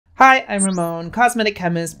Hi, I'm Ramon, cosmetic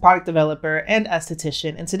chemist, product developer, and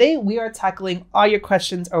esthetician, and today we are tackling all your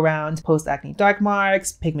questions around post-acne dark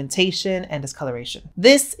marks, pigmentation, and discoloration.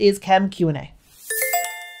 This is Chem Q&A.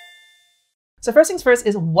 So first things first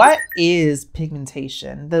is, what is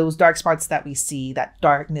pigmentation? Those dark spots that we see, that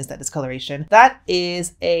darkness, that discoloration, that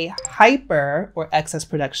is a hyper or excess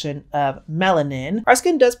production of melanin. Our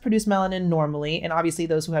skin does produce melanin normally, and obviously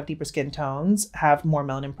those who have deeper skin tones have more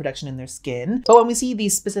melanin production in their skin. But when we see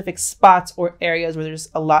these specific spots or areas where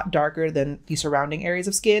there's a lot darker than the surrounding areas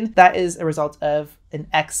of skin, that is a result of an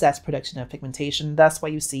excess production of pigmentation. That's why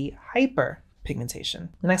you see hyperpigmentation.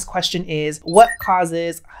 The next question is, what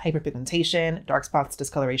causes hyperpigmentation, dark spots,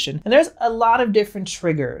 discoloration? And there's a lot of different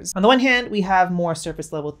triggers. On the one hand, we have more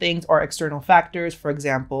surface level things or external factors, for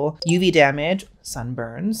example, UV damage,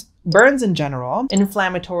 sunburns, burns in general,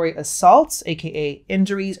 inflammatory assaults, aka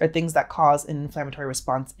injuries, are things that cause an inflammatory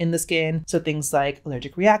response in the skin. So things like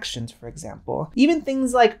allergic reactions, for example. Even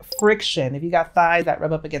things like friction. If you got thighs that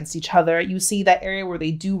rub up against each other, you see that area where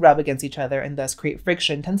they do rub against each other and thus create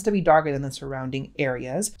friction tends to be darker than the surrounding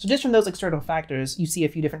areas. So just from those external factors, you see a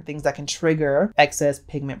few different things that can trigger excess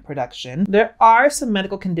pigment production. There are some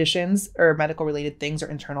medical conditions or medical related things or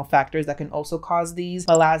internal factors that can also cause these.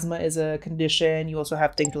 Melasma is a condition. You also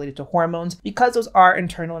have things related to hormones. Because those are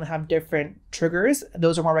internal and have different triggers,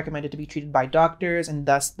 those are more recommended to be treated by doctors, and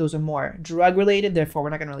thus those are more drug related. Therefore, we're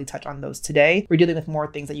not going to really touch on those today. We're dealing with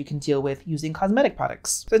more things that you can deal with using cosmetic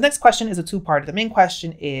products. So the next question is a two-part. The main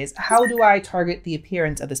question is, how do I target the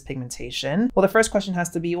appearance of this pigmentation? Well, the first question has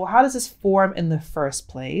to be, well, how does this form in the first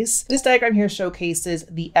place? This diagram here showcases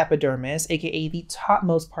the epidermis, aka the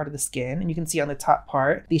topmost part of the skin. And you can see on the top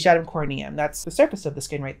part, the stratum corneum. That's the surface of the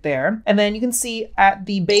skin right there. And then you can see at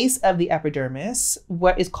the base of the epidermis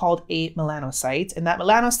what is called a melanocyte. And that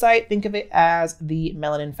melanocyte, think of it as the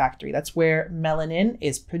melanin factory. That's where melanin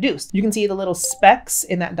is produced. You can see the little specks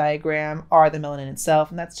in that diagram are the melanin itself,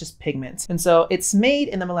 and that's just pigment. And so it's made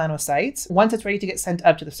in the melanocyte. Once it's ready to get sent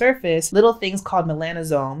up to the surface, little things called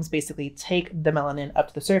melanosomes basically take the melanin up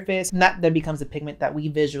to the surface, and that then becomes the pigment that we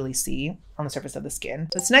visually see on the surface of the skin.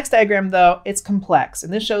 This next diagram, though, it's complex,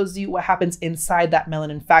 and this shows you what happens inside that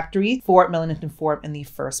melanin factory for melanin to form in the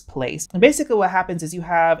first place. And basically what happens is you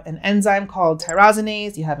have an enzyme called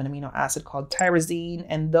tyrosinase, you have an amino acid called tyrosine,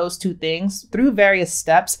 and those two things, through various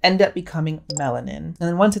steps, end up becoming melanin. And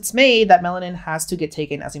then once it's made, that melanin has to get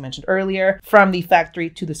taken, as we mentioned earlier, from the factory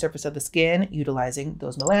to the surface of the skin, utilizing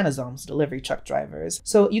those melanosomes, delivery truck drivers.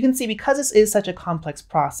 So you can see, because this is such a complex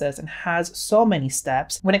process and has so many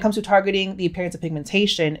steps, when it comes to targeting the appearance of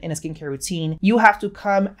pigmentation in a skincare routine, you have to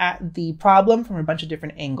come at the problem from a bunch of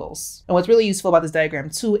different angles. And what's really useful about this diagram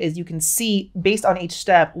too is you can see, based on each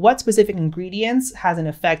step, what specific ingredients has an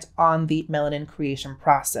effect on the melanin creation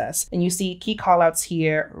process. And you see key callouts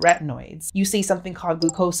here: retinoids. You see something called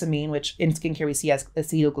glucosamine, which in skincare we see as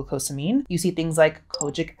acetylglucosamine. You see things like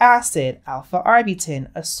kojic acid,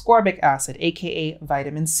 alpha-arbutin, ascorbic acid, aka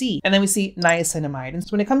vitamin C. And then we see niacinamide. And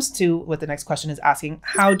so when it comes to what the next question is asking,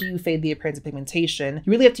 how do you fade the appearance of pigmentation?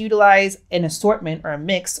 You really have to utilize an assortment or a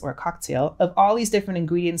mix or a cocktail of all these different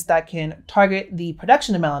ingredients that can target the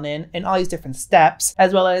production of melanin in all these different steps,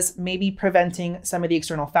 as well as maybe preventing some of the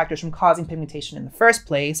external factors from causing pigmentation in the first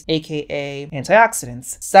place, aka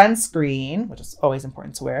antioxidants, sunscreen, which is always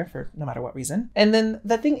important to wear for no matter what reason. And then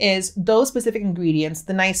the thing is, those specific ingredients,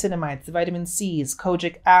 the niacinamides, the vitamin C's,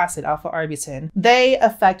 kojic acid, alpha-arbutin, they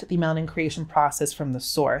affect the melanin creation process from the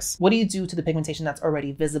source. What do you do to the pigmentation that's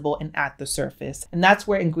already visible and at the surface? And that's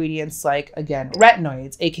where ingredients like, again,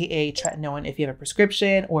 retinoids, aka tretinoin if you have a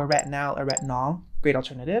prescription, or retinol or retinol, great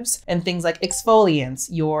alternatives, and things like exfoliants,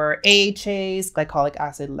 your AHAs, glycolic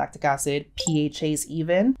acid, lactic acid, PHAs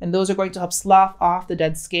even, and those are going to help slough off the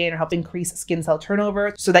dead skin or help increase skin cell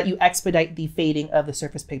turnover so that you expedite the fading of the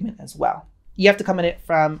surface pigment as well. You have to come at it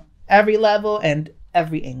from every level and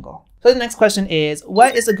every angle. So the next question is,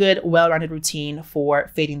 what is a good, well-rounded routine for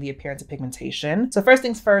fading the appearance of pigmentation? So first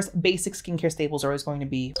things first, basic skincare staples are always going to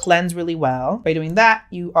be cleanse really well. By doing that,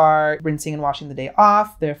 you are rinsing and washing the day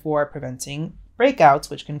off, therefore preventing breakouts,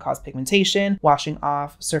 which can cause pigmentation, washing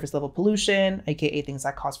off surface level pollution, aka things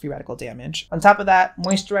that cause free radical damage. On top of that,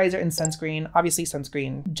 moisturizer and sunscreen. Obviously,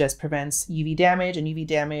 sunscreen just prevents UV damage, and UV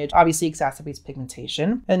damage obviously exacerbates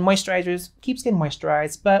pigmentation. And moisturizers keep skin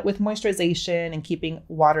moisturized, but with moisturization and keeping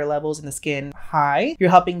water levels in the skin high, you're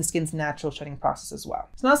helping the skin's natural shedding process as well.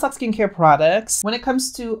 So now let's talk skincare products. When it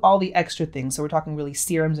comes to all the extra things, so we're talking really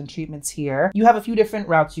serums and treatments here, you have a few different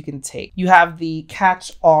routes you can take. You have the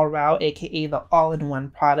catch-all route, aka the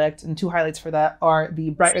all-in-one product. And two highlights for that are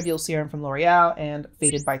the Bright Reveal Serum from L'Oreal and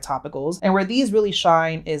Faded by Topicals. And where these really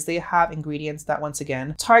shine is they have ingredients that, once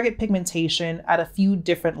again, target pigmentation at a few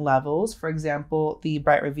different levels. For example, the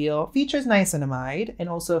Bright Reveal features niacinamide and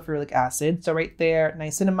also ferulic acid. So right there,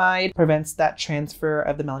 niacinamide prevents that transfer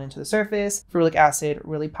of the melanin to the surface. Ferulic acid,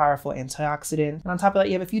 really powerful antioxidant. And on top of that,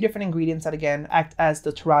 you have a few different ingredients that, again, act as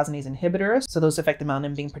the tyrosinase inhibitors. So those affect the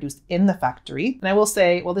melanin being produced in the factory. And I will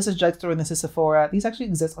say, well, this is drugstore and this is Sephora. These actually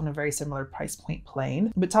exist on a very similar price point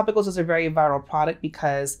plane. But Topicals is a very viral product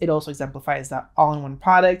because it also exemplifies that all-in-one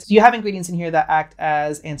product. So you have ingredients in here that act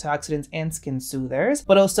as antioxidants and skin soothers,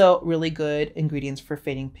 but also really good ingredients for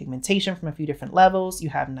fading pigmentation from a few different levels. You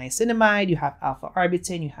have niacinamide, you have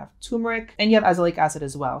alpha-arbutin, you have turmeric, and you have azelaic acid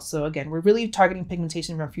as well. So again, we're really targeting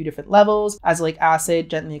pigmentation from a few different levels. Azelaic acid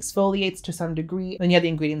gently exfoliates to some degree. Then you have the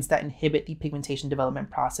ingredients that inhibit the pigmentation development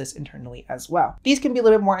process internally as well. These can be a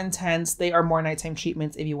little bit more intense. They are more nighttime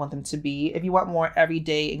treatments if you want them to be. If you want more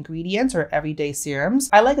everyday ingredients or everyday serums,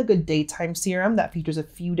 I like a good daytime serum that features a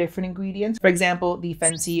few different ingredients. For example, the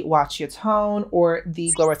Fenty Watch Your Tone or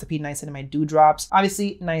the Glow Recipe Niacinamide Dew Drops.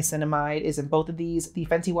 Obviously, niacinamide is in both of these. The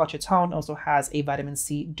Fenty Watch Your Tone also has a vitamin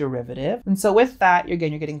C derivative. And so with that, you're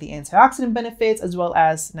getting the antioxidant benefits as well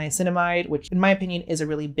as niacinamide, which in my opinion is a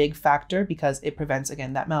really big factor because it prevents,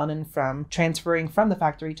 again, that melanin from transferring from the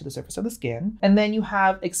factory to the surface of the skin. And then you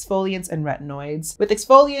have exfoliants and retinoids. With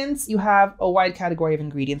exfoliants, you have a wide category of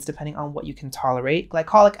ingredients depending on what you can tolerate.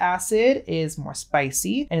 Glycolic acid is more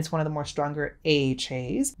spicy and it's one of the more stronger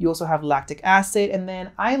AHAs. You also have lactic acid, and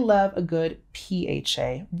then I love a good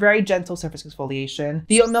PHA, very gentle surface exfoliation.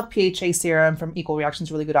 The oat milk PHA serum from EqualRXN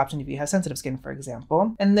is a really good option if you have sensitive skin, for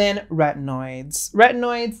example. And then retinoids.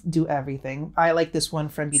 Retinoids do everything. I like this one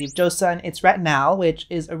from Beauty of Joseon. It's retinol, which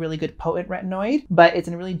is a really good potent retinoid, but it's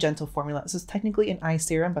in a really gentle formula. This is technically an eye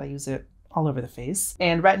serum, but I use it all over the face.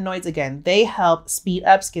 And retinoids, again, they help speed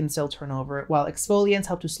up skin cell turnover, while exfoliants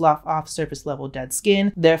help to slough off surface level dead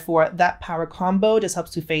skin. Therefore, that power combo just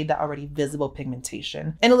helps to fade that already visible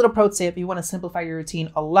pigmentation. And a little pro tip, if you want to simplify your routine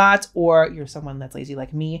a lot, or you're someone that's lazy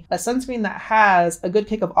like me, a sunscreen that has a good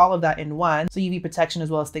kick of all of that in one, so UV protection as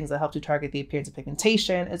well as things that help to target the appearance of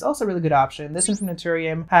pigmentation, is also a really good option. This one from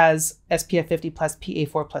Naturium has SPF 50 plus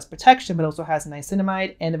PA4 plus protection, but also has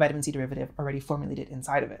niacinamide and a vitamin C derivative already formulated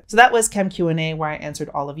inside of it. So that was Chem Q&A, where I answered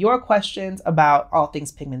all of your questions about all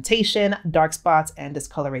things pigmentation, dark spots, and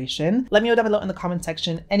discoloration. Let me know down below in the comment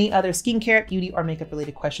section any other skincare, beauty, or makeup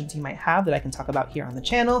related questions you might have that I can talk about here on the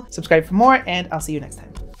channel. Subscribe for more, and I'll see you next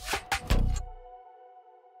time.